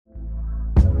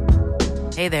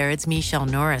Hey there, it's Michelle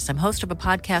Norris. I'm host of a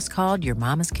podcast called Your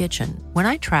Mama's Kitchen. When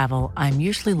I travel, I'm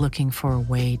usually looking for a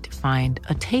way to find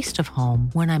a taste of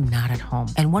home when I'm not at home.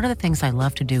 And one of the things I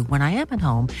love to do when I am at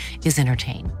home is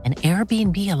entertain. And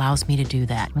Airbnb allows me to do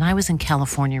that. When I was in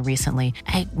California recently,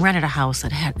 I rented a house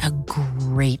that had a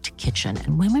great kitchen.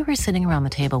 And when we were sitting around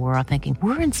the table, we were all thinking,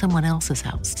 we're in someone else's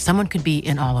house. Someone could be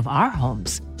in all of our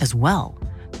homes as well.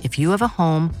 If you have a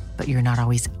home, but you're not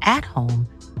always at home,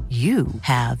 you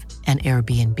have an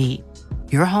Airbnb.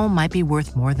 Your home might be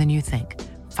worth more than you think.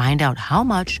 Find out how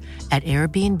much at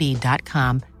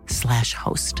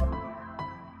airbnb.com/host.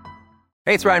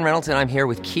 Hey, it's Ryan Reynolds, and I'm here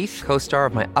with Keith, co-star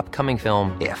of my upcoming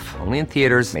film, If, only in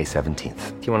theaters May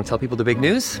 17th. Do you want to tell people the big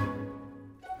news?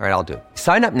 All right, I'll do it.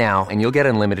 Sign up now and you'll get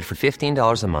unlimited for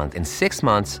 $15 a month and 6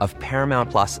 months of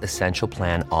Paramount Plus Essential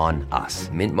Plan on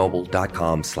us.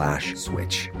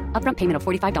 MintMobile.com/switch. Upfront payment of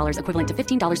 $45 equivalent to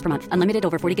 $15 per month. Unlimited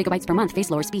over 40 gigabytes per month.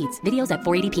 Face lower speeds. Videos at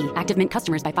 480p. Active Mint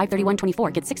customers by 531.24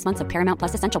 get 6 months of Paramount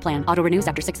Plus Essential Plan. Auto renews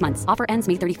after 6 months. Offer ends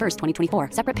May 31st, 2024.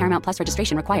 Separate Paramount Plus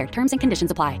registration required. Terms and conditions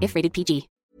apply if rated PG.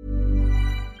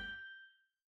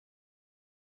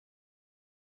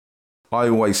 I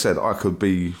always said I could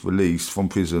be released from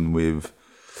prison with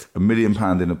 £1 million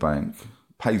in the bank,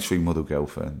 page 3 model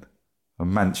girlfriend, a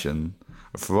mansion,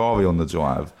 a Ferrari on the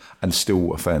drive, and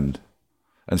still offend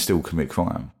and still commit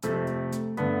crime.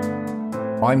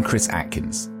 I'm Chris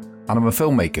Atkins, and I'm a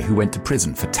filmmaker who went to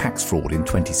prison for tax fraud in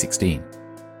 2016.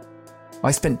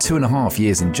 I spent 2.5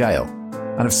 years in jail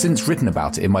and have since written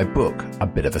about it in my book, A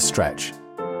Bit of a Stretch.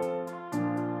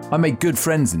 I made good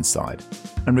friends inside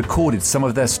and recorded some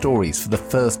of their stories for the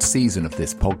first season of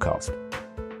this podcast.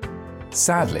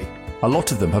 Sadly, a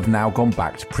lot of them have now gone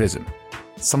back to prison,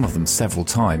 some of them several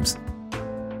times.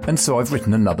 And so I've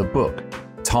written another book,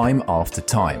 Time After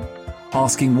Time,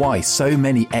 asking why so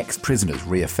many ex-prisoners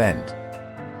re-offend.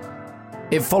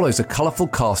 It follows a colourful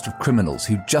cast of criminals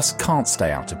who just can't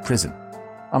stay out of prison,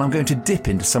 and I'm going to dip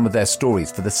into some of their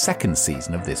stories for the second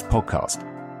season of this podcast.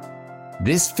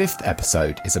 This 5th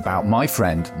episode is about my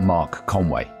friend Mark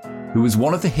Conway, who was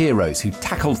one of the heroes who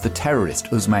tackled the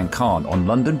terrorist Usman Khan on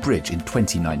London Bridge in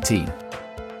 2019.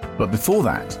 But before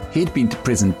that, he'd been to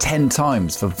prison 10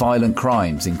 times for violent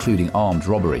crimes, including armed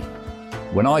robbery.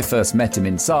 When I first met him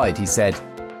inside, he said,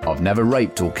 "I've never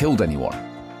raped or killed anyone,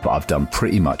 but I've done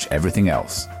pretty much everything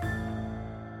else."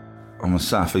 I'm a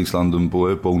South East London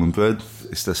boy, born and bred.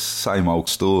 It's the same old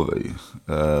story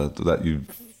that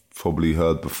you've probably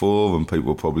heard before and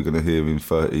people are probably going to hear in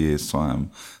 30 years'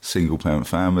 time. Single parent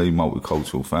family,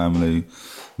 multicultural family,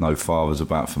 no fathers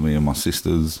about for me and my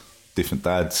sisters, different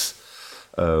dads.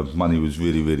 Money was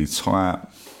really, really tight.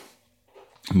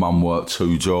 Mum worked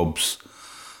 2 jobs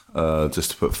just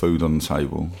to put food on the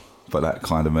table, but that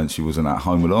kind of meant she wasn't at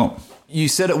home a lot. You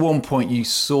said at one point you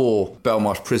saw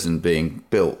Belmarsh Prison being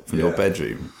built from your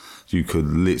bedroom. You could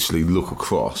literally look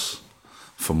across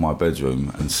from my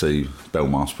bedroom and see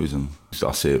Belmarsh Prison.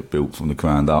 I see it built from the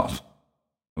ground up.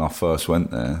 When I first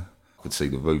went there, I could see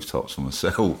the rooftops from a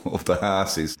cell of the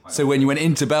houses. So when you went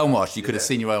into Belmarsh, you could have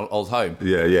seen your old home?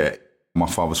 Yeah. My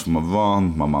father's from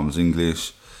Iran, my mum's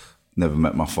English. Never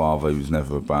met my father, he was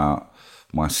never about.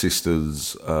 My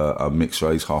sisters are mixed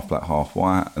race, half black, half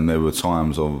white, and there were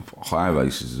times of high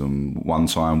racism. One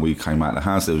time we came out of the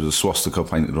house, there was a swastika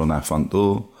painted on our front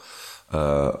door.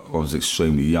 I was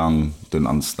extremely young, didn't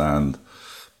understand.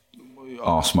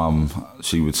 Asked mum,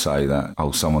 she would say that,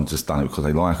 someone just done it because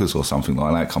they like us or something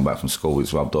like that. Come back from school,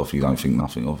 it's rubbed off, you don't think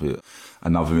nothing of it.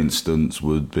 Another instance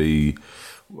would be,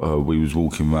 we was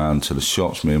walking around to the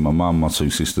shops, me and my mum, my 2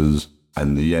 sisters,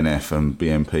 and the NF and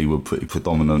BNP were pretty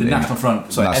predominant. The National Front,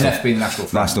 NF being the National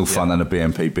Front. National Front, and the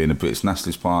BNP being the British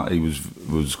Nationalist Party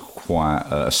was quite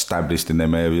established in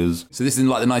them areas. So this is in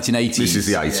like the 1980s? This is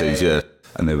the 80s, yeah.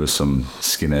 And there were some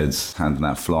skinheads handing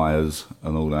out flyers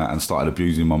and all that, and started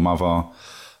abusing my mother,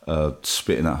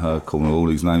 spitting at her, calling her all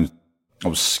these names. I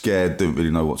was scared, didn't really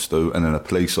know what to do, and then a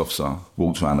police officer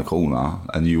walked around the corner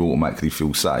and you automatically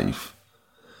feel safe.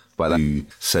 But he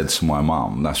said to my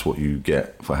mum, that's what you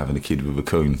get for having a kid with a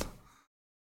coon.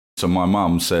 So my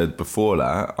mum said before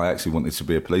that, I actually wanted to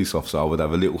be a police officer. I would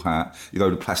have a little hat,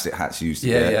 the plastic hats you used to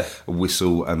get, a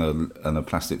whistle and a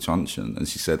plastic truncheon. And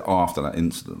she said after that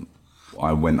incident,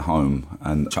 I went home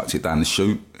and chucked it down the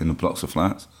chute in the blocks of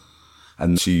flats.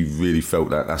 And she really felt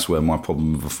that that's where my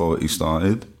problem with authority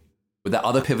started. Were there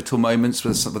other pivotal moments?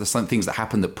 Were there some things that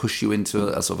happened that pushed you into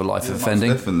a sort of a life of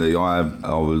offending? Definitely. I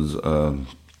was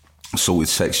assaulted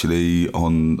sexually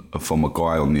from a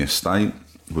guy on the estate.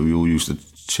 We all used to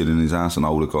chill in his house, an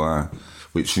older guy,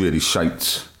 which really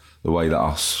shaped the way that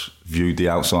us viewed the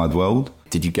outside world.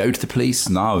 Did you go to the police?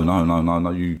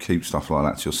 No. You keep stuff like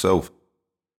that to yourself.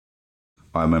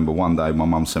 I remember one day my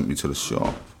mum sent me to the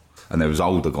shop and there was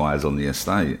older guys on the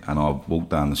estate and I walked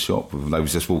down the shop. They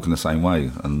was just walking the same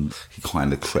way and he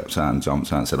kind of crept out and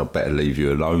jumped out and said, "I better leave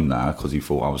you alone now," because he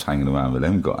thought I was hanging around with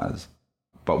them guys.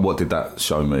 But what did that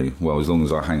show me? Well, as long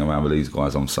as I hang around with these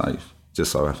guys, I'm safe.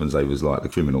 Just so happens they was like the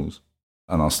criminals.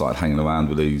 And I started hanging around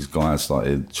with these guys,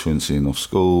 started truancying off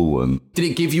school. And did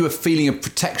it give you a feeling of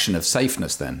protection, of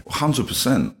safeness then?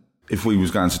 100%. If we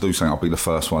was going to do something, I'd be the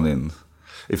first one in.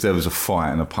 If there was a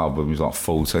fight in a pub when we was like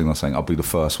 14 or something, I'd be the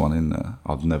first one in there.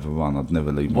 I'd never run, I'd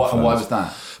never leave my friends. Why was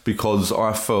that? Because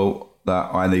I felt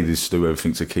that I needed to do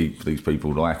everything to keep these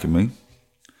people liking me.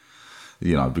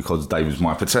 You know, because they was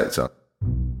my protector.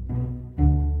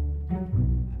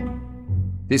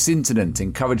 This incident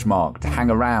encouraged Mark to hang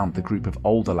around the group of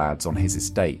older lads on his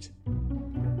estate.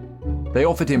 They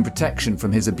offered him protection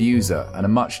from his abuser and a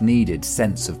much-needed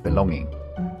sense of belonging.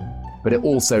 But it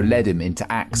also led him into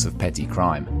acts of petty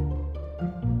crime.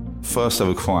 First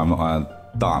ever crime that I had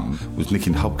done was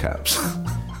nicking hubcaps.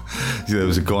 There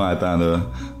was a guy down the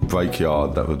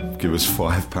brake-yard that would give us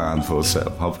 £5 for a set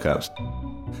of hubcaps.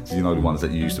 You know, the ones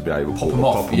that you used to be able to pop them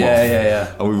off.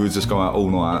 Yeah. And we would just go out all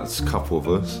night, a couple of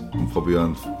us, and probably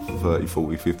earn 30,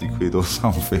 40, 50 quid or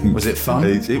something. Was it fun?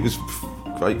 It was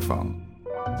great fun.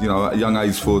 You know, at a young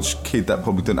age for a kid that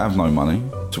probably didn't have no money,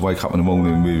 to wake up in the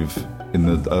morning in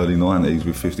the early 90s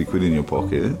with 50 quid in your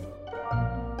pocket.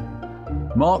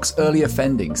 Mark's early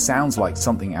offending sounds like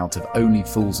something out of Only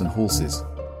Fools and Horses.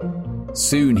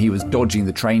 Soon he was dodging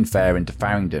the train fare into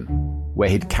Farringdon, where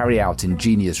he'd carry out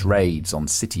ingenious raids on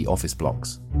city office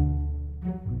blocks.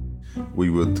 We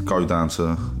would go down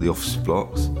to the office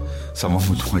blocks, someone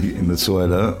would wait in the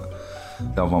toilet,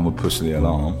 the other one would push the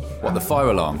alarm. What, the fire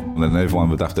alarm? And then everyone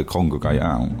would have to congregate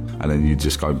out, and then you'd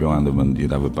just go behind them and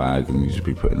you'd have a bag and you'd just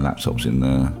be putting laptops in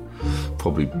there,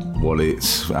 probably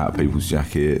wallets out of people's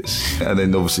jackets. And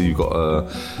then obviously you've got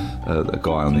a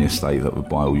guy on the estate that would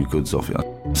buy all your goods off you.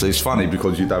 So it's funny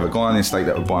because you'd have a guy on the estate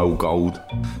that would buy all gold,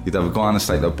 you'd have a guy on the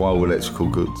estate that would buy all electrical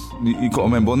goods. You've got to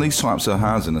remember, on these types of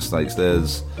housing estates,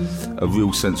 there's a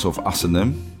real sense of us and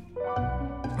them.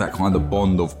 That kind of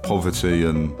bond of poverty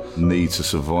and need to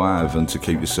survive and to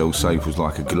keep yourself safe was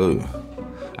like a glue.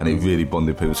 And it really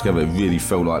bonded people together. It really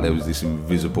felt like there was this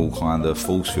invisible kind of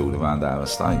force field around our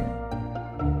estate.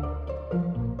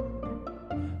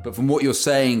 But from what you're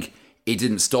saying, it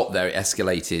didn't stop there. It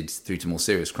escalated through to more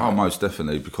serious crime. Oh, most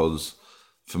definitely, because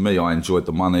for me, I enjoyed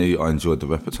the money, I enjoyed the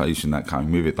reputation that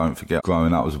came with it. Don't forget,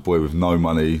 growing up as a boy with no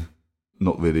money,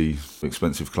 not really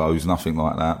expensive clothes, nothing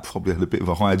like that. Probably had a bit of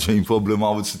a hygiene problem,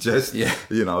 I would suggest. Yeah.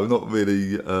 You know, not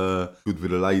really good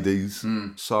with the ladies.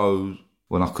 So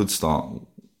when I could start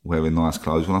wearing nice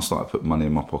clothes, when I started putting money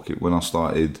in my pocket, when I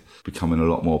started becoming a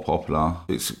lot more popular,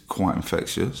 it's quite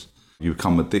infectious. You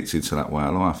become addicted to that way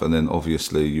of life, and then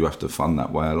obviously you have to fund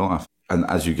that way of life. And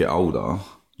as you get older,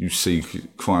 you see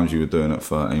crimes you were doing at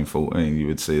 13, 14, you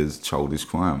would see as childish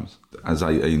crimes. As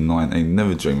 18, 19,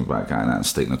 never dream about going out and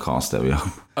sticking a car stereo.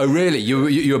 Oh, really?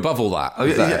 You're above all that? Oh,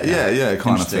 yeah,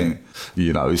 kind of thing.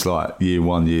 You know, it's like year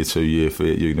 1, year 2, year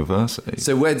 3 at university.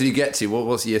 So where did you get to? What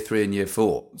was year 3 and year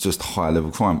 4? Just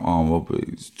high-level crime, armed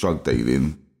robberies, drug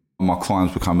dealing. My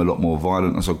crimes became a lot more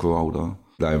violent as I grew older.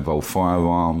 They involved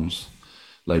firearms.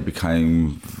 They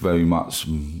became very much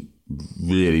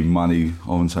really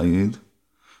money-orientated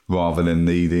rather than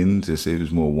needing. Just it was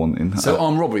more wanting. So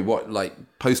armed robbery, what, like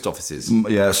post offices?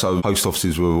 Yeah, so post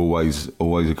offices were always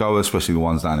a go, especially the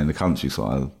ones down in the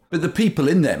countryside. But the people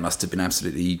in there must have been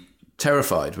absolutely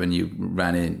terrified when you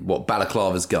ran in. What,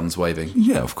 balaclavas, guns waving?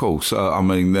 Yeah, of course. I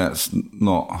mean, that's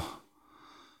not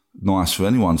nice for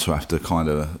anyone to have to kind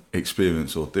of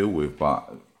experience or deal with,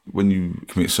 but when you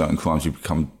commit certain crimes, you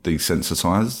become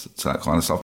desensitised to that kind of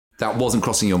stuff. That wasn't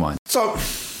crossing your mind? So,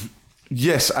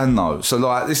 yes and no. So,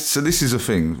 like this. So this is a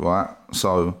thing, right?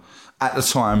 So, at the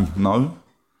time, no.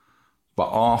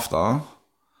 But after,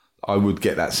 I would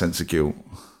get that sense of guilt.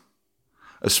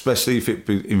 Especially if it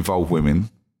involved women.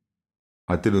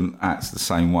 I didn't act the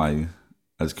same way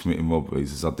as committing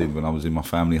robberies as I did when I was in my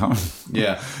family home.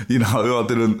 Yeah. You know, I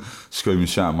didn't scream and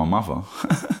shout at my mother.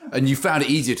 And you found it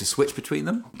easier to switch between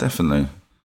them? Definitely.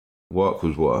 Work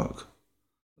was work.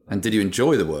 And did you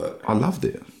enjoy the work? I loved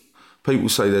it. People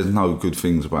say there's no good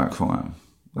things about crime.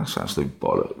 That's absolute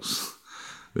bollocks.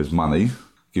 There's money,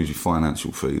 gives you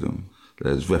financial freedom.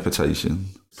 There's reputation.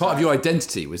 Part of your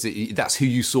identity was that's who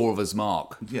you saw of as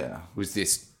Mark. Yeah. Was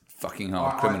this fucking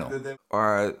hard criminal.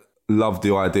 I loved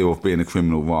the idea of being a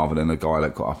criminal rather than a guy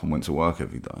that got up and went to work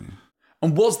every day.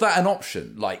 And was that an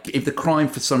option? Like, if the crime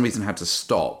for some reason had to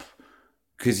stop,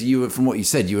 Because you were, from what you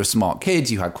said, you were a smart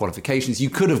kid, you had qualifications, you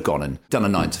could have gone and done a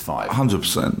 9 to 5.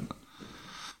 100%.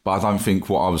 But I don't think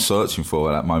what I was searching for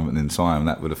at that moment in time,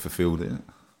 that would have fulfilled it.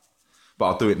 But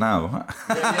I'll do it now.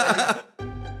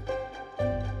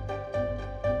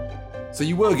 So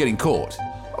you were getting caught?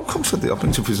 Of course I did. I've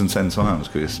been to prison 10 times,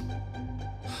 Chris.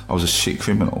 I was a shit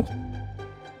criminal.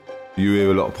 You hear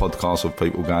a lot of podcasts of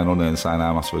people going on there and saying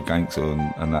how much of a gangster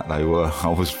and that they were. I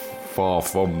was far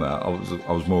from that.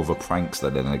 I was more of a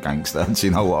prankster than a gangster. Do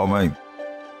you know what I mean?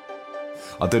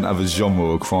 I didn't have a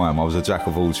genre of crime. I was a jack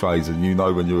of all trades, and you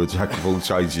know when you're a jack of all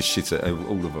trades, you shit at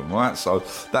all of them, right? So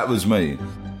that was me.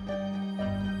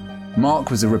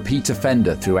 Mark was a repeat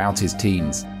offender throughout his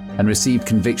teens and received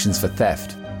convictions for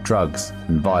theft, drugs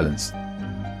and violence.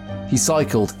 He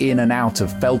cycled in and out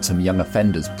of Feltham Young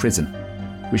Offenders Prison,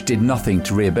 which did nothing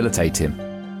to rehabilitate him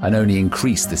and only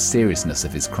increased the seriousness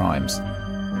of his crimes.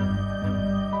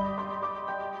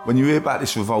 When you hear about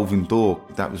this revolving door,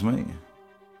 that was me.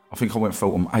 I think I went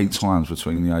Feltham 8 times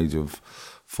between the age of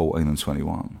 14 and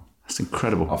 21. That's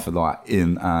incredible. I feel like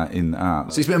in,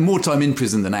 out. So you spent more time in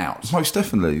prison than out? Most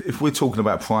definitely. If we're talking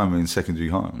about primary and secondary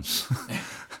homes,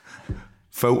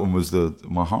 Feltham was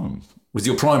my home. Was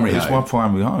your primary home? It's my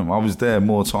primary home. I was there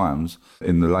more times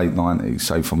in the late 90s,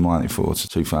 say from 94 to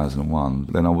 2001,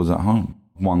 than I was at home.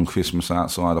 One Christmas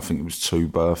outside, I think it was 2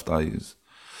 birthdays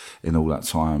in all that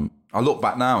time. I look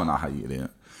back now and I hated it.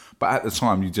 But at the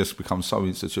time, you just become so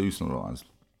institutionalised.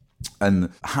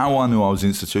 And how I knew I was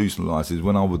institutionalised is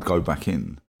when I would go back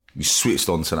in, you switched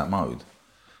on to that mode.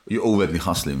 You're already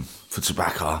hustling for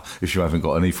tobacco if you haven't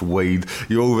got any for weed.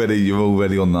 You're already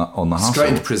on the hustle. Straight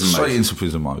into prison mode. Straight into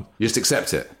prison mode. You just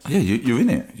accept it. Yeah, you're in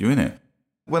it. You're in it.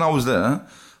 When I was there,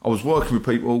 I was working with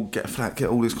people, get a flat, get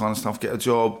all this kind of stuff, get a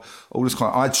job, all this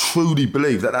kind of... I truly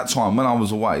believed at that time, when I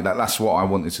was away, that's what I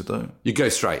wanted to do. You go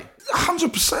straight?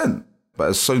 100%. But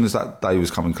as soon as that day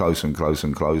was coming closer and closer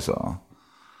and closer,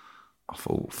 I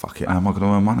thought, fuck it, how am I going to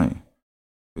earn money?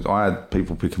 I had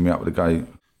people picking me up at the gate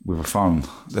with a phone.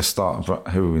 Let's start a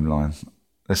heroin line.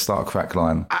 Let's start a crack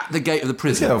line. At the gate of the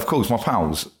prison? Yeah, of course, my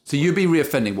pals. So you'd be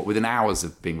reoffending, what, within hours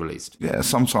of being released? Yeah,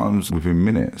 sometimes within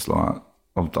minutes. Like,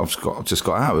 I've just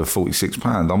got out with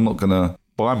 £46. I'm not going to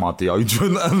buy my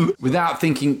deodorant. Without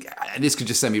thinking, this could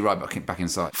just send me right back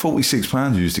inside.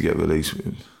 £46 you used to get released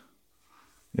with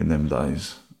in them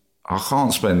days. I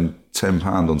can't spend £10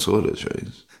 on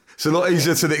toiletries. It's a lot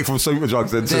easier to nick from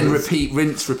Superdrugs than then repeat,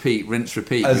 rinse, repeat, rinse,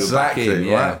 repeat. Exactly, back in,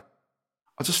 yeah. Right?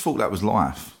 I just thought that was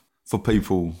life for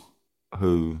people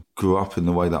who grew up in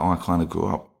the way that I kind of grew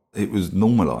up. It was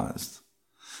normalised.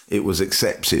 It was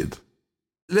accepted.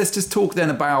 Let's just talk then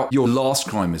about your last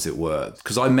crime, as it were,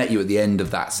 because I met you at the end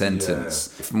of that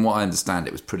sentence. Yeah. From what I understand,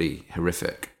 it was pretty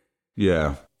horrific.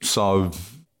 Yeah. So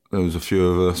there was a few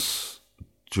of us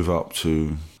drove up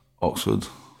to Oxford.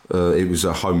 It was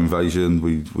a home invasion.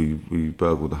 We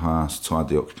burgled the house, tied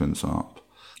the occupants up,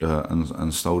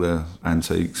 and stole their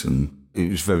antiques. And it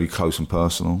was very close and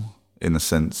personal, in a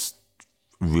sense,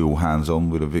 real hands-on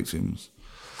with the victims.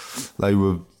 They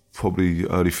were probably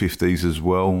early 50s as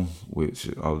well, which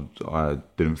I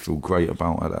didn't feel great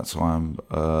about at that time.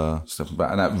 Stepping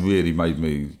back, and that really made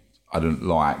me... I didn't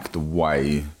like the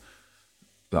way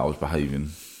that I was behaving.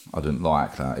 I didn't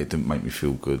like that. It didn't make me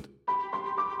feel good.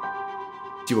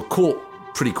 You were caught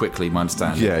pretty quickly, my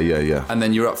understanding. Yeah. And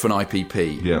then you're up for an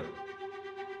IPP. Yeah.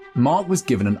 Mark was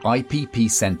given an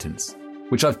IPP sentence,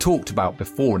 which I've talked about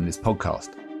before in this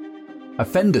podcast.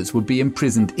 Offenders would be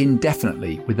imprisoned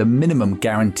indefinitely with a minimum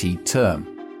guaranteed term,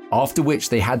 after which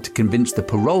they had to convince the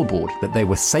parole board that they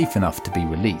were safe enough to be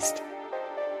released.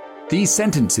 These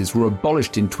sentences were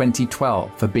abolished in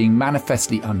 2012 for being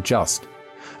manifestly unjust,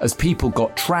 as people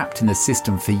got trapped in the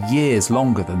system for years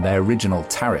longer than their original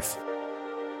tariff.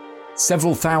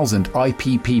 Several thousand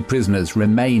IPP prisoners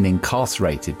remain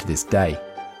incarcerated to this day.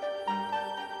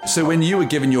 So when you were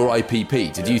given your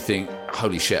IPP, did you think,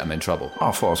 holy shit, I'm in trouble? I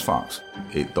thought I was fucked.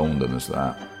 It dawned on us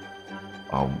that,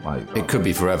 oh mate... It could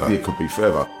be forever. It could be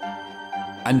forever.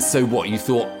 And so what, you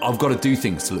thought, I've got to do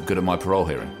things to look good at my parole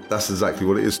hearing? That's exactly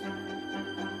what it is.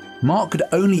 Mark could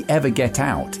only ever get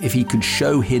out if he could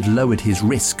show he'd lowered his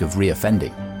risk of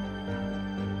reoffending.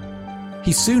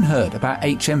 He soon heard about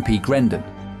HMP Grendon,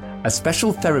 a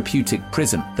special therapeutic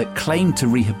prison that claimed to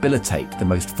rehabilitate the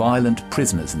most violent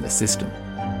prisoners in the system.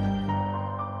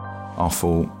 I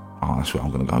thought, oh, that's where I'm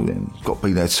going to go then. Got to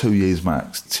be there 2 years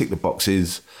max, tick the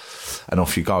boxes, and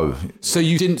off you go. So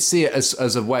you didn't see it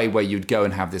as a way where you'd go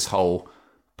and have this whole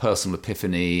personal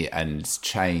epiphany and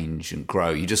change and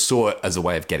grow. You just saw it as a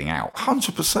way of getting out.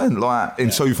 100%. Like in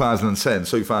 2010,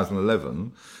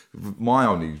 2011, my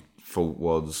only thought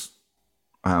was,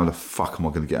 how the fuck am I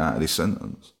going to get out of this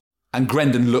sentence? And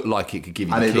Grendon looked like it could give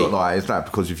you and the it key. looked like it's that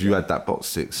because if you had that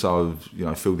box tick, so,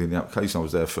 filled in the application, I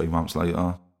was there 3 months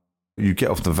later. You get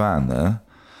off the van there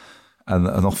and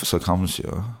an officer comes to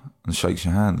you and shakes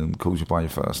your hand and calls you by your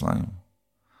first name.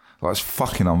 Like, it's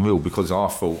fucking unreal because I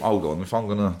thought, hold on, if I'm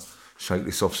going to shake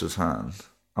this officer's hand,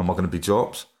 am I going to be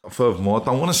dropped? Furthermore, I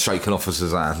don't want to shake an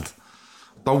officer's hand.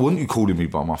 I don't want you calling me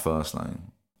by my first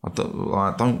name.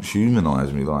 Don't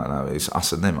humanise me like that. It's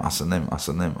us and them, us and them, us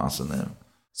and them, us and them.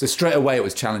 So straight away it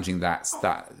was challenging that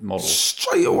model.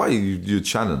 Straight away you're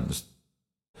challenged.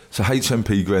 So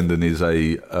HMP Grendon is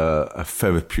a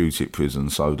therapeutic prison.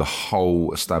 So the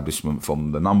whole establishment,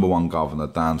 from the number one governor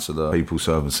down to the people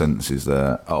serving sentences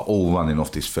there, are all running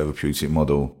off this therapeutic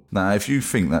model. Now, if you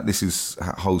think that this is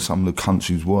how some of the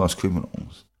country's worst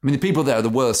criminals... I mean, the people there are the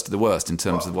worst of the worst in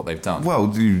terms of what they've done.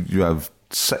 Well, you have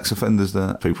sex offenders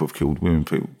there, people have killed women,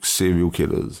 people, serial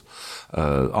killers,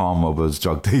 arm robbers,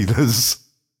 drug dealers...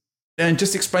 And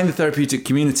just explain the therapeutic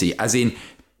community, as in,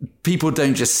 people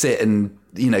don't just sit and,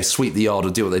 sweep the yard or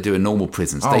do what they do in normal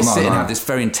prisons. They sit and have this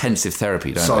very intensive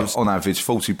therapy, don't they? So, on average,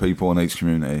 40 people in each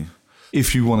community.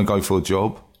 If you want to go for a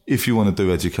job, if you want to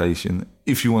do education,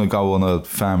 if you want to go on a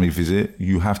family visit,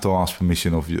 you have to ask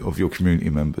permission of your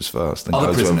community members first. And Other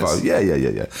go prisoners? to a vote.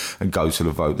 Yeah. And go to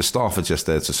the vote. The staff are just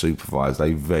there to supervise.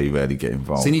 They very rarely get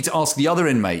involved. So you need to ask the other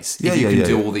inmates if you can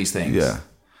do all these things. Yeah.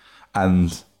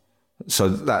 And... so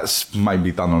that's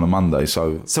mainly done on a Monday.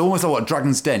 So almost like what,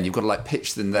 Dragon's Den, you've got to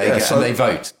pitch them, and they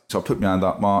vote. So I put my hand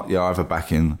up, Mark, I have a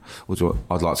back-in.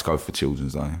 I'd like to go for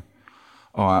Children's Day.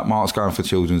 All right, Mark's going for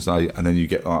Children's Day, and then you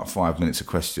get 5 minutes of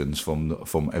questions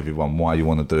from everyone, why you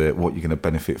want to do it, what you're going to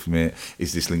benefit from it,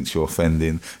 is this linked to your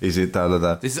offending, is it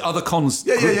da-da-da. This is other cons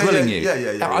grilling you.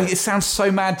 Yeah. It sounds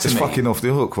so mad to me. It's fucking off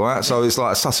the hook, right? So it's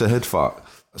like such a head fuck.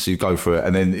 So you go for it,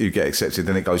 and then you get accepted,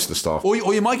 then it goes to the staff. Or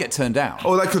you might get turned down.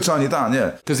 Or they could turn you down, yeah.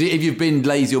 Because if you've been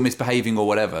lazy or misbehaving or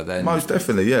whatever, then... Most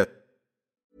definitely, yeah.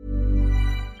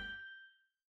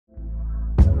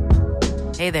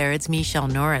 Hey there, it's Michelle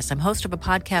Norris. I'm host of a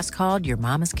podcast called Your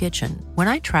Mama's Kitchen. When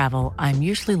I travel, I'm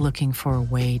usually looking for a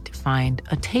way to find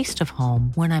a taste of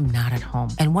home when I'm not at home.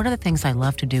 And one of the things I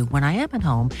love to do when I am at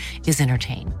home is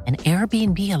entertain. And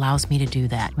Airbnb allows me to do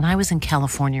that. When I was in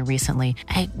California recently,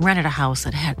 I rented a house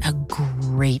that had a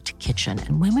great kitchen.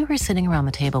 And when we were sitting around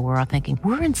the table, we were all thinking,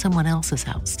 we're in someone else's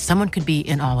house. Someone could be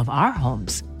in all of our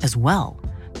homes as well.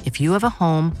 If you have a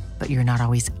home, but you're not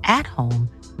always at home,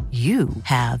 you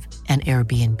have an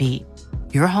Airbnb.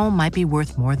 Your home might be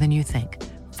worth more than you think.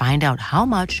 Find out how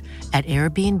much at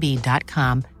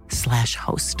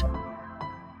airbnb.com/host.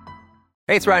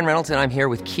 Hey, it's Ryan Reynolds, and I'm here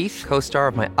with Keith, co-star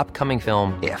of my upcoming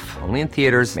film, If, only in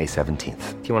theaters May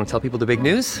 17th. Do you want to tell people the big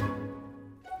news?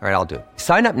 All right, I'll do it.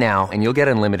 Sign up now and you'll get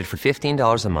unlimited for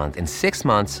 $15 a month and 6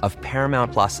 months of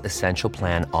Paramount Plus Essential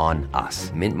Plan on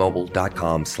us.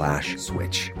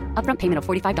 MintMobile.com/switch. Upfront payment of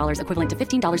 $45 equivalent to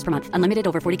 $15 per month. Unlimited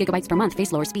over 40 gigabytes per month.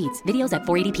 Face lower speeds. Videos at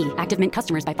 480p. Active Mint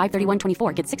customers by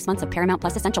 531.24 get 6 months of Paramount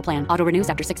Plus Essential Plan. Auto renews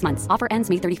after 6 months. Offer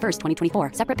ends May 31st,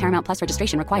 2024. Separate Paramount Plus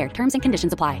registration required. Terms and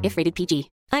conditions apply if rated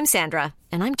PG. I'm Sandra,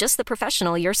 and I'm just the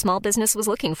professional your small business was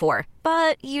looking for.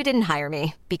 But you didn't hire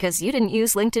me because you didn't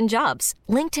use LinkedIn Jobs.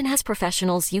 LinkedIn has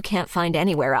professionals you can't find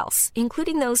anywhere else,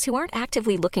 including those who aren't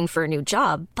actively looking for a new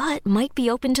job, but might be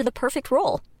open to the perfect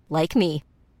role, like me.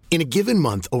 In a given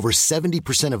month, over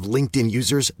 70% of LinkedIn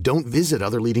users don't visit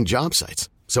other leading job sites.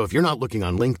 So if you're not looking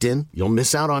on LinkedIn, you'll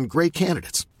miss out on great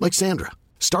candidates like Sandra.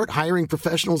 Start hiring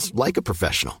professionals like a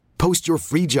professional. Post your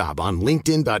free job on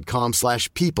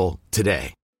linkedin.com/people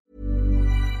today.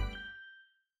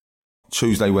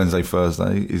 Tuesday, Wednesday,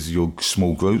 Thursday is your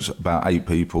small groups, about 8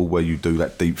 people, where you do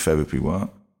that deep therapy work.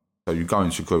 So you go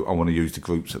into a group, I want to use the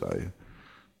group today.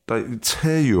 They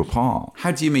tear you apart.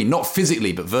 How do you mean? Not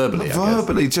physically, but verbally, Not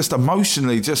verbally, just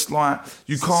emotionally, just like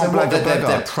you can't so black a beggar.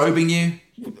 They're probing you?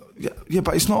 Yeah,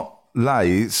 but it's not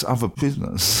lay, it's other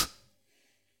business.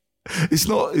 It's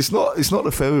not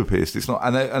the therapist. It's not,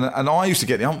 and I used to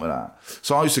get the hump with that.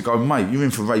 So I used to go, mate, you're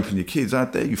in for raping your kids. How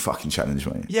dare you fucking challenge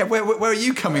me? Yeah, where are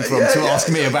you coming from to ask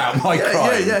me about my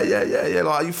crime? Yeah.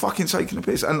 Like, are you fucking taking a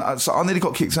piss? And so I nearly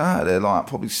got kicked out of there, like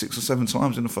probably 6 or 7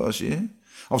 times in the first year.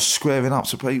 I was squaring up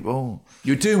to people.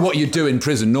 You do what you do in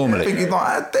prison normally. Thinking like,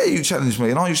 how dare you challenge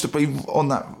me? And I used to be on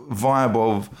that vibe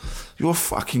of, you're a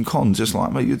fucking con just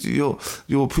like me. You're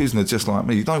a prisoner just like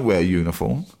me. You don't wear a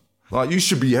uniform. Like, you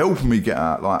should be helping me get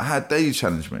out. Like, how dare you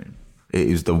challenge me? It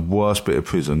is the worst bit of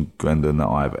prison, Grendon, that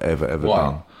I've ever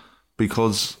done.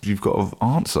 because you've got to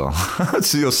answer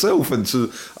to yourself and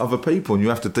to other people, and you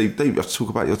have to deep. You have to talk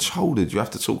about your childhood. You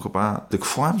have to talk about the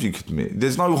crimes you commit.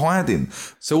 There's no hiding.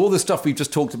 So all the stuff we've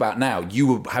just talked about now, you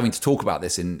were having to talk about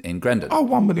this in Grendon? Oh,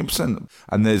 1,000,000%.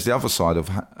 And there's the other side of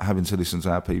having to listen to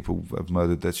how people have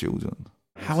murdered their children.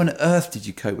 How on earth did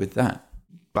you cope with that?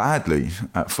 Badly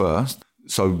at first.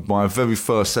 So my very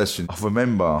first session, I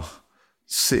remember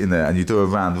sitting there and you do a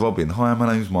round robin. Hi,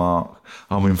 my name's Mark.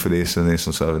 I'm in for this and this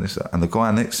and so and this. And the guy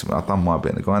next to me, I've done my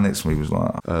bit. The guy next to me was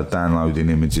like downloading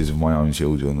images of my own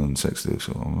children and sex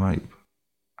and rape.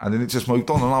 And then it just moved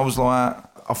on. And I was like,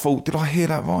 I thought, did I hear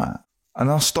that right? And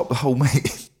I stopped the whole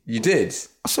meeting. You did?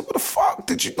 I said, what the fuck?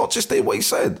 Did you not just hear what he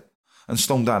said? And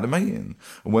stormed out the meeting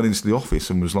and went into the office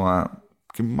and was like,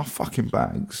 give me my fucking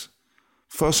bags.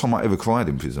 First time I ever cried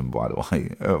in prison, by the way,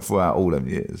 throughout all them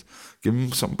years. Give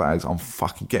me some bags.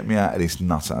 Get me out of this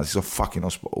nutter. This is a fucking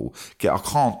hospital. I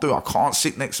can't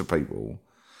sit next to people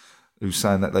who's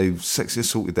saying that they've sexually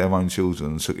assaulted their own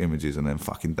children and took images and then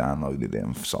fucking downloaded it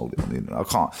and sold it on the internet.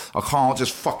 I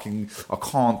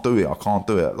can't do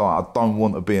it. Like, I don't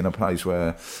want to be in a place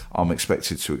where I'm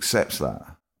expected to accept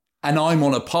that. And I'm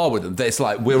on a par with them. It's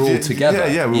like, we're all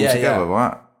together. Yeah, we're all together,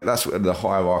 right? That's where the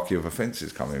hierarchy of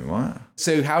offences come in, right?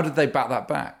 So how did they back that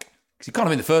back? Because you can't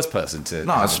have been the first person to...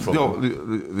 No,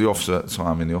 the officer at the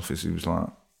time in the office, he was like,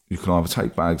 you can either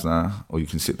take bags now or you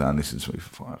can sit down and listen to me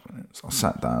for 5 minutes. I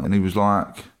sat down and he was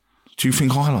like, do you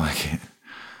think I like it?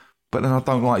 But then I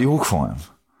don't like your crime.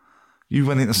 You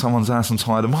went into someone's house and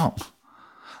tied them up.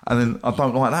 And then I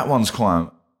don't like that one's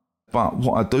crime. But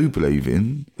what I do believe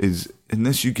in is,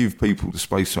 unless you give people the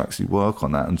space to actually work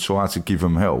on that and try to give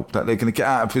them help, that they're going to get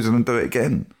out of prison and do it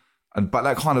again. But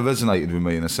that kind of resonated with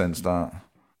me in a sense that,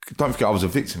 don't forget I was a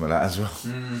victim of that as well,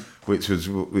 which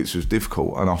was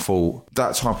difficult. And I thought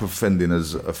that type of offending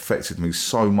has affected me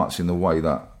so much in the way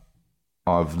that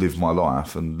I've lived my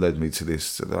life and led me to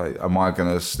this today. Am I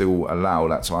going to still allow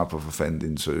that type of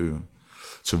offending to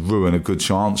ruin a good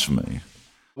chance for me?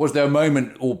 Was there a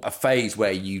moment or a phase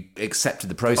where you accepted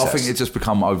the process? I think it just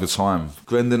become over time.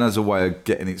 Grendon has a way of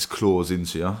getting its claws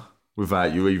into you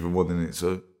without you even wanting it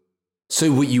to. So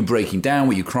were you breaking down?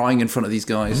 Were you crying in front of these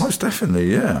guys? Most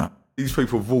definitely, yeah. These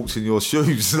people have walked in your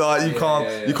shoes. Like you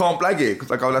can't blag it because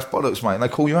they go, that's bollocks, mate, and they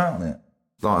call you out on it.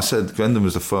 Like I said, Grendon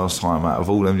was the first time out of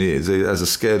all them years, as a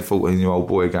scared 14-year-old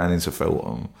boy going into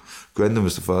Feltham, Grendon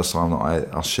was the first time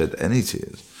that I shed any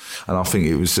tears. And I think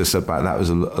it was just about, that was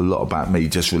a lot about me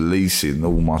just releasing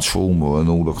all my trauma and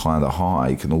all the kind of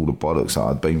heartache and all the bollocks that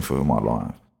I'd been through in my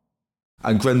life.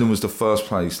 And Grendon was the first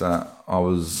place that I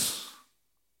was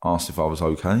asked if I was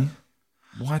okay.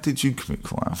 Why did you commit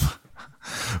crime?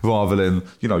 Rather than,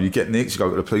 you get nicked, you go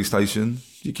to the police station,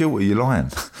 you're guilty, you're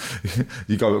lying.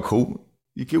 You go to court,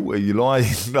 you're guilty, you're lying.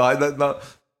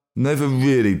 Never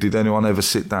really did anyone ever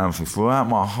sit down throughout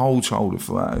my whole childhood,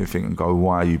 throughout everything, and go,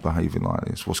 why are you behaving like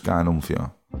this? What's going on for you?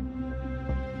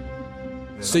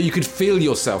 So you could feel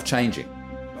yourself changing?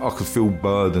 I could feel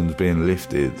burdens being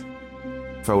lifted.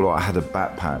 Felt like I had a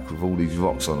backpack with all these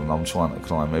rocks on and I'm trying to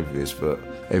climb Everest, but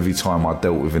every time I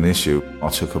dealt with an issue, I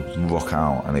took a rock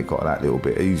out and it got that little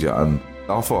bit easier. And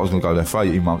I thought I was going to go there for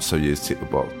 18 months, 2 years, tick the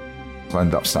box. I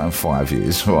ended up staying 5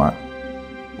 years, right?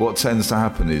 What tends to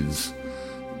happen is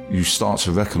you start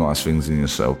to recognise things in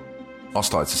yourself. I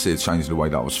started to see a change in the way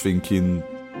that I was thinking,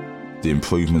 the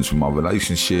improvements with my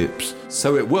relationships.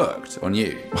 So it worked on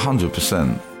you?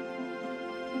 100%.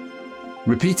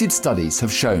 Repeated studies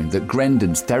have shown that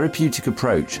Grendon's therapeutic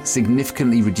approach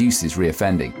significantly reduces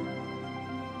reoffending.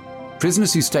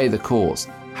 Prisoners who stay the course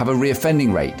have a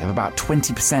reoffending rate of about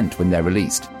 20% when they're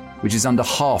released, which is under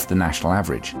half the national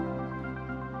average.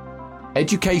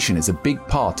 Education is a big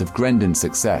part of Grendon's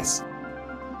success,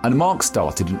 and Mark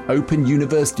started an open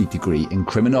university degree in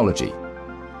criminology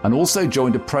and also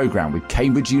joined a programme with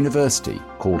Cambridge University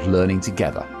called Learning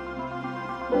Together.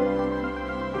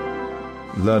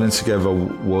 Learning Together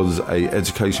was an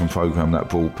education programme that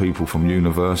brought people from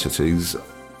universities.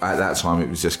 At that time, it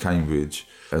was just Cambridge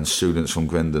and students from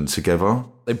Grendon together.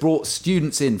 They brought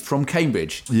students in from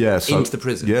Cambridge into the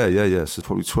prison? Yeah. So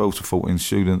probably 12 to 14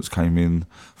 students came in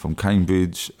from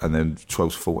Cambridge and then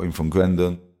 12 to 14 from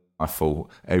Grendon. I thought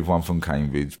everyone from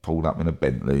Cambridge pulled up in a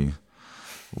Bentley,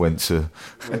 went to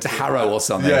Harrow or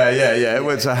something. Yeah.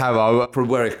 Went to Harrow.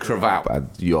 Wear a cravat. Had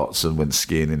yachts and went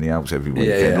skiing in the Alps every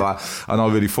weekend. Yeah. And I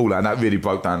really thought that, and that really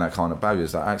broke down that kind of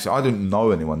barriers. That actually, I didn't know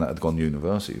anyone that had gone to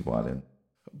university by then.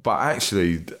 But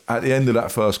actually, at the end of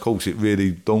that first course, it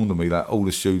really dawned on me that all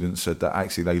the students said that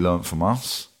actually they learnt from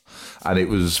us. And it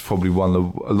was probably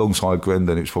alongside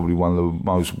Grendon, it was probably one of the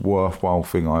most worthwhile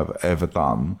thing I've ever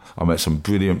done. I met some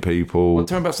brilliant people. Well,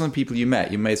 tell me about some of the people you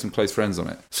met. You made some close friends on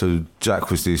it. So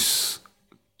Jack was this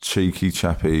cheeky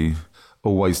chappy,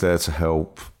 always there to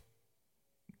help,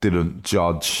 didn't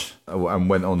judge, and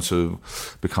went on to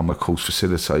become a course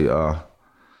facilitator.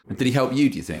 Did he help you,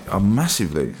 do you think?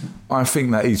 Massively. I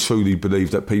think that he truly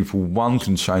believed that people, one,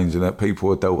 can change and that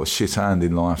people are dealt a shit hand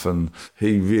in life, and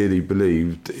he really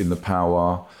believed in the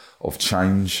power of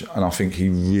change, and I think he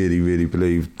really, really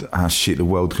believed how shit the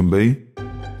world can be.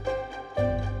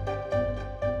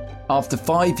 After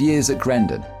 5 years at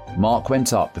Grendon, Mark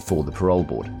went up before the parole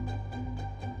board.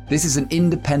 This is an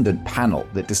independent panel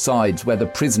that decides whether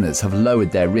prisoners have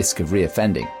lowered their risk of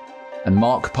reoffending, and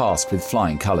Mark passed with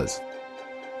flying colours.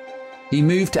 He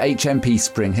moved to HMP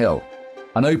Spring Hill,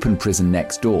 an open prison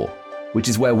next door, which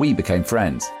is where we became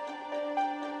friends.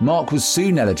 Mark was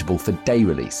soon eligible for day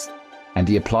release, and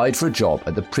he applied for a job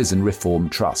at the Prison Reform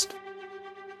Trust.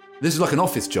 This is like an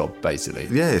office job, basically.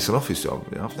 Yeah, it's an office job.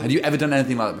 Yeah, Had you ever done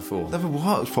anything like that before? Never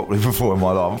worked properly before in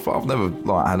my life. I've never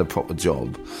had a proper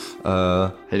job.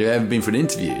 Had you ever been for an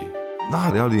interview?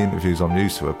 No, the only interviews I'm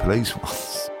used to are police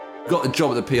ones. Got a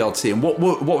job at the PRT, and what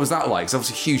was that like? It's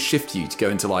obviously a huge shift for you to go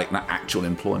into like that actual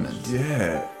employment.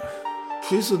 Yeah.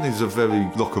 Prison is a very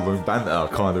locker room banter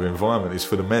kind of environment. It's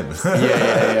for the men.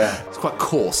 Yeah. It's quite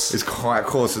coarse. It's quite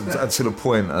coarse and to the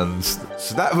point. And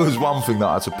so that was one thing that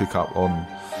I had to pick up on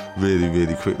really,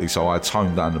 really quickly. So I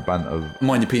toned down the banter.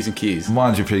 Mind your P's and Q's.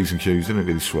 Mind your P's and Q's. Didn't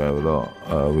really swear a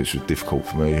lot, which was difficult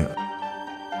for me.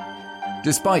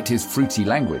 Despite his fruity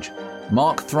language,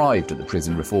 Mark thrived at the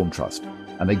Prison Reform Trust,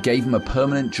 and they gave him a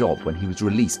permanent job when he was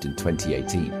released in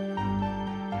 2018.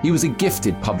 He was a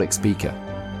gifted public speaker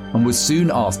and was soon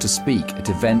asked to speak at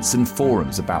events and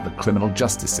forums about the criminal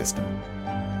justice system.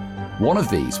 One of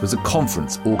these was a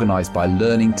conference organised by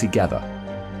Learning Together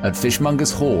at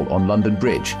Fishmongers Hall on London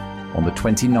Bridge on the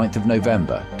 29th of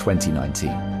November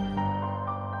 2019.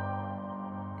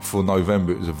 For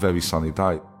November, it was a very sunny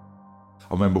day. I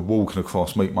remember walking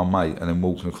across, meeting my mate, and then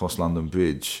walking across London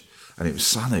Bridge, and it was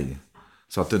sunny.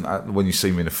 So I didn't. When you see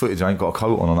me in the footage, I ain't got a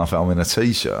coat on and I'm in a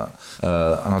t-shirt.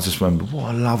 And I just remember,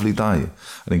 what a lovely day. And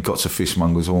then got to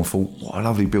Fishmongers Hall and thought, what a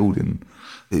lovely building.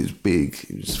 It was big,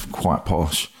 it was quite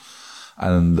posh.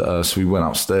 And so we went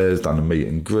upstairs, done a meet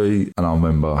and greet, and I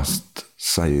remember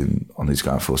saying, I need to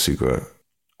go out for a cigarette.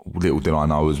 Little did I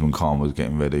know Usman Khan was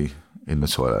getting ready in the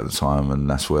toilet at the time, and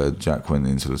that's where Jack went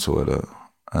into the toilet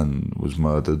and was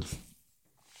murdered.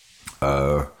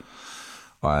 I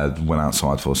went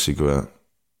outside for a cigarette.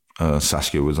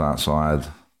 Saskia was outside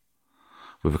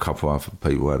with a couple of other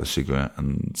people who had a cigarette,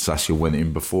 and Saskia went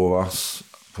in before us,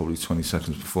 probably 20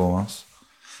 seconds before us.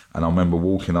 And I remember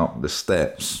walking up the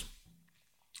steps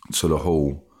to the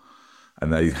hall,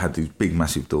 and they had these big,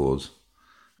 massive doors,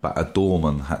 but a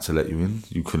doorman had to let you in.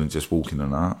 You couldn't just walk in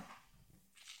and out.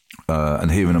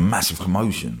 And hearing a massive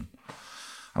commotion.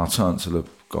 And I turned to the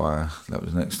guy that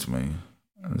was next to me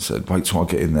and said, wait till I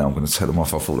get in there, I'm going to tell them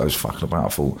off. I thought they was fucking about. I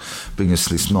thought, being us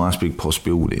this nice big posh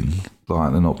building,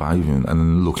 like they're not behaving. And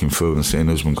then looking through and seeing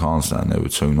Usman Khan standing there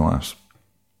with 2 knives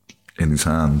in his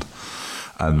hand,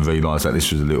 and realised that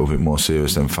this was a little bit more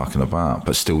serious than fucking about,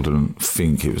 but still didn't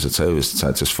think it was a terrorist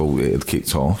attack, just thought it had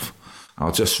kicked off. I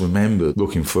just remember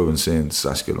looking through and seeing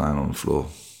Saskia laying on the floor.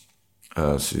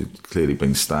 She'd clearly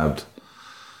been stabbed.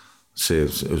 See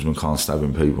Usman Khan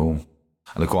stabbing people.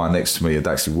 And the guy next to me had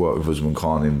actually worked with Usman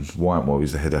Khan in Whitemore.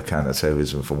 He's the head of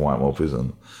counter-terrorism for Whitemore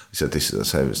Prison. He said, this is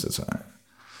a terrorist attack.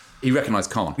 He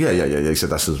recognised Khan? Yeah. He said,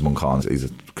 that's Usman Khan. He's a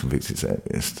convicted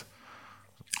terrorist.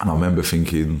 And I remember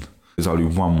thinking, there's only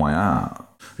one way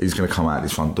out. He's going to come out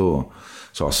this front door.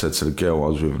 So I said to the girl I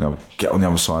was with, get on the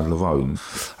other side of the road,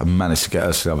 and managed to get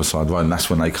her to the other side of the road. And that's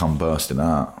when they come bursting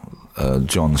out.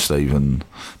 John, Stephen,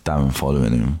 Darren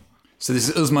following him. So this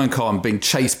is Usman Khan being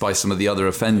chased by some of the other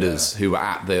offenders who were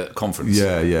at the conference.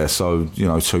 Yeah. So,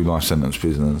 2 life sentence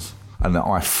prisoners. And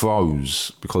I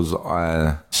froze because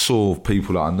I saw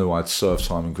people that I knew. I'd served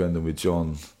time in Grendon with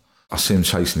John. I see him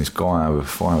chasing this guy with a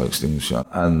fire extinguisher.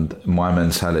 And my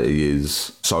mentality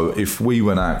is, so if we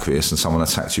went out, Chris, and someone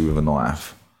attacked you with a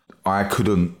knife, I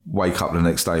couldn't wake up the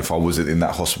next day if I wasn't in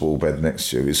that hospital bed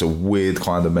next to you. It's a weird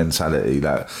kind of mentality,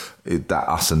 that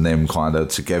us and them kind of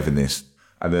togetherness.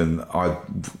 And then I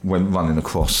went running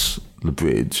across the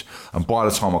bridge. And by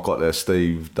the time I got there,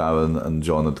 Steve, Darren and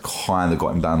John had kind of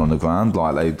got him down on the ground,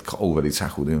 like they'd already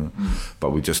tackled him.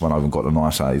 But we just went over and got the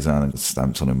knife out of his hand and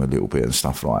stamped on him a little bit and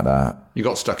stuff like that. You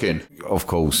got stuck in? Of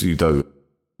course, you do.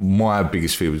 My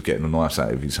biggest fear was getting the knife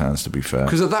out of his hands, to be fair.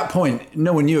 Because at that point,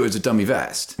 no one knew it was a dummy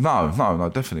vest. No,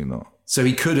 definitely not. So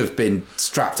he could have been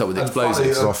strapped up with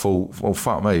explosives. I thought, well,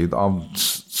 fuck me, I'm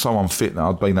so unfit now.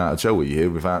 I'd been out of jail a year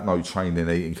without no training,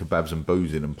 eating kebabs and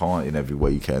boozing and partying every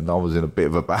weekend. I was in a bit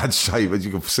of a bad shape, as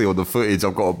you can see on the footage.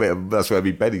 I've got a bit of, that's where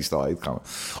my belly started coming.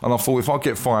 And I thought, if I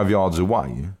get 5 yards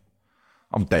away,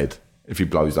 I'm dead if he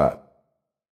blows that.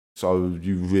 So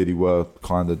you really were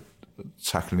kind of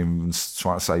tackling him and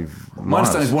trying to save My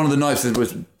understanding is one of the knives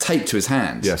was taped to his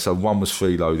hand. Yeah, so one was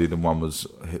freeloaded and one was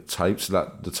taped. So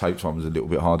that the taped one was a little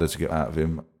bit harder to get out of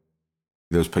him.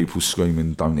 There was people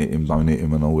screaming, don't hit him,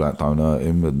 and all that, don't hurt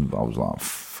him. And I was like,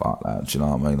 fuck that, do you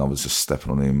know what I mean? I was just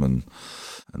stepping on him and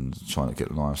trying to get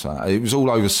the knives out. It was all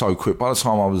over so quick. By the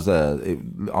time I was there,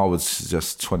 I was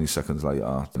just 20 seconds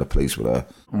later, the police were there.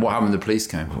 And what happened when the police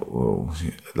came? Well,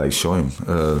 they shot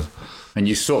him. And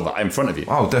you saw that in front of you?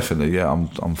 Oh, definitely, yeah.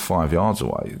 I'm 5 yards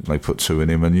away. They put two in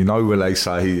him. And you know when they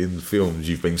say in films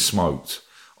you've been smoked?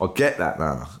 I get that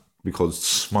now because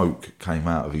smoke came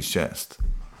out of his chest.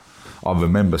 I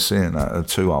remember seeing that at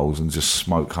 2 holes and just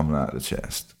smoke coming out of the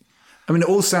chest. I mean, it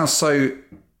all sounds so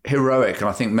heroic, and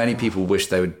I think many people wish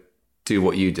they would do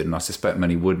what you did, and I suspect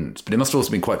many wouldn't. But it must have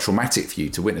also been quite traumatic for you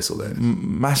to witness all this.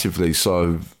 Massively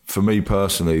so. For me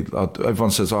personally, everyone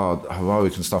says,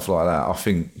 heroic and stuff like that. I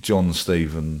think John,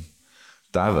 Steve and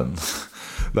Darren,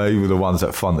 they were the ones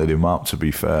that fronted him up, to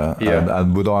be fair. Yeah.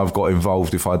 And would I have got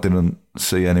involved if I didn't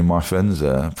see any of my friends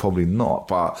there? Probably not.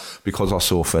 But because I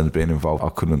saw friends being involved, I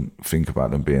couldn't think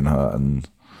about them being hurt. And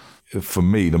for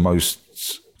me, the most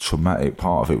traumatic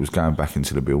part of it was going back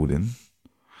into the building.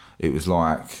 It was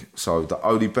like, so the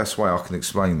only best way I can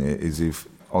explain it is if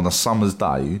on a summer's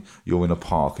day, you're in a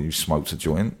park and you smoked a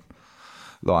joint.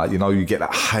 Like, you know, you get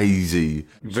that hazy...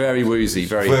 Very woozy,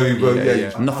 very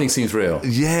yeah. Nothing seems real.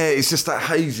 Yeah, it's just that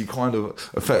hazy kind of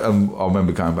effect. And I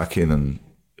remember going back in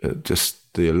and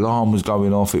just the alarm was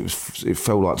going off. It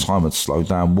felt like time had slowed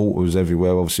down. Water was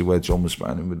everywhere, obviously, where John was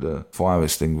standing with the fire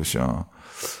extinguisher.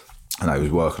 And they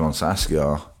was working on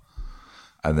Saskia.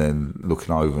 And then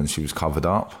looking over and she was covered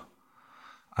up.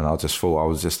 And I just thought I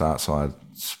was just outside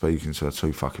speaking to her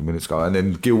 2 fucking minutes ago. And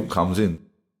then guilt comes in.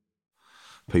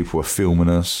 People were filming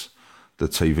us. The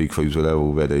TV crews were there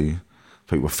already.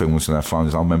 People were filming us on their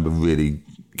phones. I remember really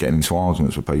getting into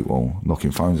arguments with people,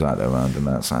 knocking phones out their hand and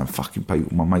that, saying, fucking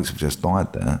people, my mates have just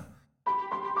died there.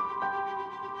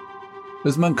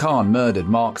 Usman Khan murdered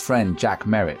Mark's friend Jack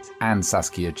Merritt and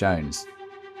Saskia Jones.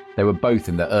 They were both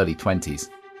in their early 20s.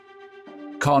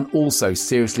 Khan also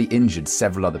seriously injured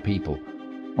several other people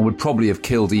and would probably have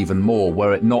killed even more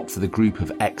were it not for the group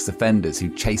of ex-offenders who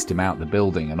chased him out the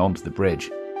building and onto the bridge.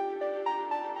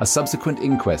 A subsequent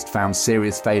inquest found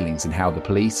serious failings in how the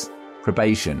police,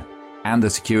 probation, and the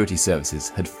security services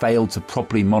had failed to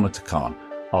properly monitor Khan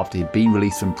after he'd been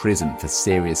released from prison for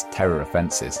serious terror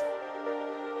offences.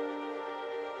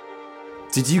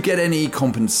 Did you get any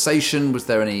compensation? Was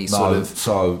there any sort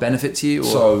of benefit to you? Or?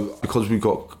 So, because we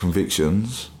got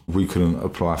convictions, we couldn't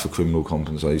apply for criminal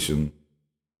compensation.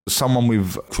 Someone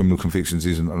with criminal convictions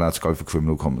isn't allowed to go for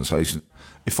criminal compensation.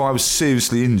 If I was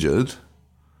seriously injured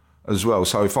as well,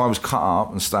 so if I was cut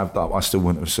up and stabbed up, I still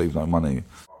wouldn't receive no money.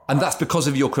 And that's because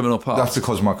of your criminal past? That's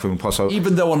because of my criminal past. So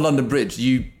even though on London Bridge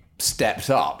you stepped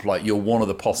up, like you're one of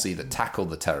the posse that tackled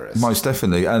the terrorists. Most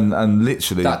definitely, and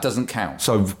literally... That doesn't count.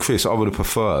 So, Chris, I would have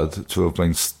preferred to have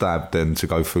been stabbed then to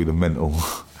go through the mental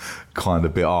kind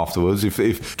of bit afterwards.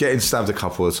 If getting stabbed a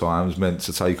couple of times meant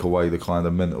to take away the kind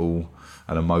of mental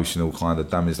and emotional kind of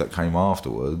damage that came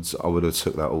afterwards, I would have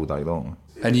took that all day long.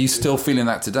 And you still feeling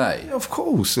that today? Yeah, of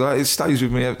course. Like, it stays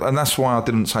with me. And that's why I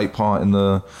didn't take part in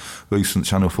the recent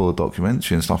Channel 4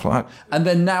 documentary and stuff like that. And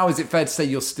then now, is it fair to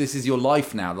say this is your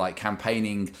life now, like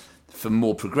campaigning for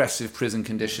more progressive prison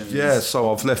conditions? Yeah,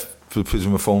 so I've left for the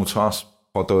Prison Reform Trust.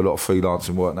 I do a lot of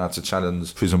freelancing work now to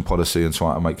challenge prison policy and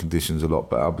try to make conditions a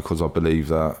lot better, because I believe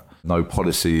that no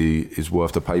policy is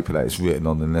worth the paper that it's written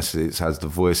on unless it has the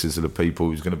voices of the people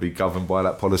who's going to be governed by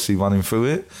that policy running through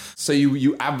it. So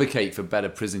you advocate for better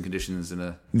prison conditions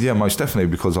Yeah, most definitely,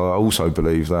 because I also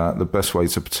believe that the best way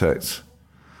to protect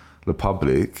the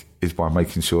public is by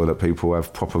making sure that people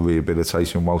have proper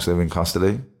rehabilitation whilst they're in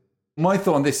custody. My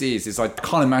thought on this is I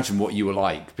can't imagine what you were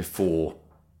like before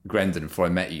Grendon, before I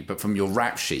met you, but from your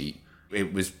rap sheet,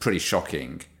 it was pretty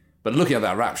shocking. But looking at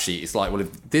that rap sheet, it's like, well,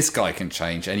 if this guy can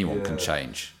change, anyone can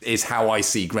change. Is how I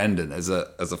see Grendon as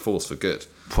a force for good.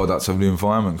 Products of the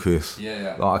environment, Chris.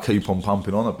 Yeah. Like, I keep on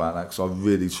pumping on about that because I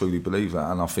really, truly believe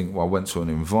that. And I think I went to an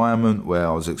environment where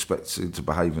I was expected to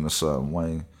behave in a certain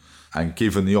way. And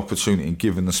given the opportunity and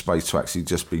given the space to actually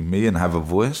just be me and have a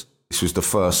voice, This was the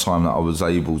first time that I was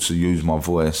able to use my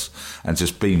voice and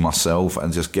just be myself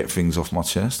and just get things off my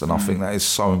chest. And I think that is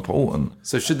so important.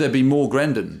 So should there be more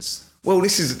Grendons? Well,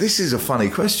 this is a funny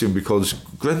question because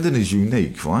Grendon is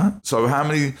unique, right? So how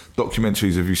many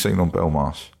documentaries have you seen on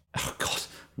Belmarsh? Oh, God,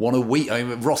 one a week. I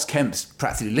mean, Ross Kemp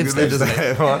practically lives there, doesn't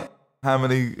he? Right? How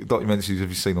many documentaries have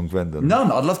you seen on Grendon?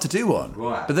 None. I'd love to do one.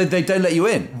 Right. But they don't let you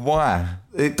in. Why?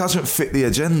 It doesn't fit the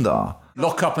agenda.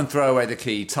 Lock up and throw away the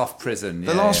key, tough prison.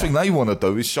 The last thing they want to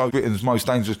do is show Britain's most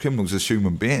dangerous criminals as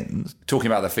human beings. Talking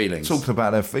about their feelings. Talking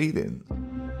about their feelings.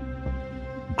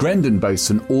 Grendon boasts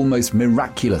an almost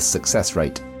miraculous success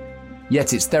rate.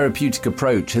 Yet its therapeutic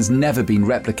approach has never been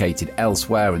replicated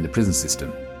elsewhere in the prison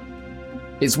system.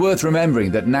 It's worth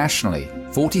remembering that nationally,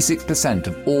 46%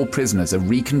 of all prisoners are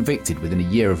reconvicted within a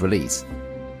year of release.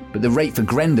 But the rate for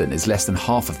Grendon is less than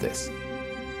half of this.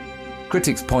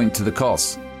 Critics point to the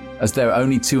costs, as there are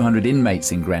only 200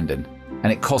 inmates in Grendon, and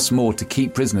it costs more to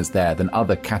keep prisoners there than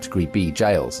other Category B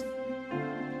jails.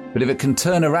 But if it can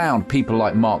turn around people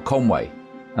like Mark Conway,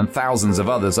 and thousands of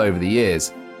others over the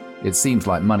years, it seems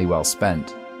like money well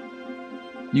spent.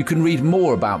 You can read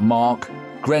more about Mark,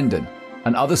 Grendon,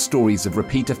 and other stories of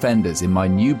repeat offenders in my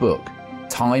new book,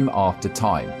 Time After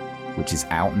Time, which is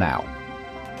out now.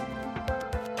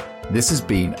 This has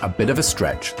been A Bit of a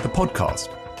Stretch, the podcast.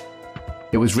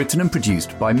 It was written and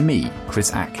produced by me,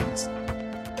 Chris Atkins.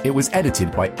 It was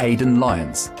edited by Aidan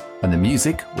Lyons, and the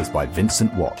music was by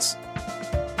Vincent Watts.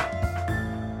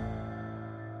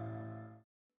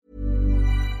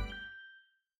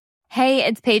 Hey,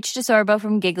 it's Paige DeSorbo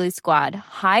from Giggly Squad.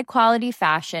 High quality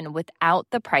fashion without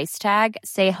the price tag.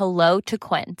 Say hello to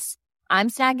Quince. I'm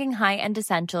snagging high-end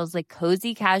essentials like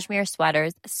cozy cashmere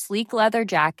sweaters, sleek leather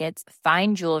jackets,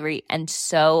 fine jewelry, and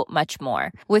so much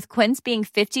more. With Quince being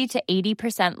 50 to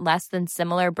 80% less than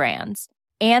similar brands.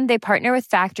 And they partner with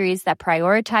factories that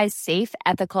prioritize safe,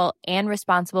 ethical, and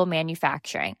responsible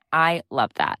manufacturing. I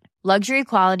love that. Luxury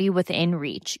quality within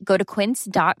reach. Go to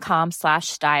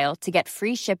quince.com/style to get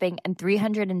free shipping and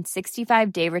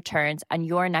 365-day returns on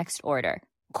your next order.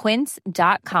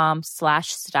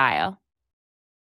 Quince.com/style.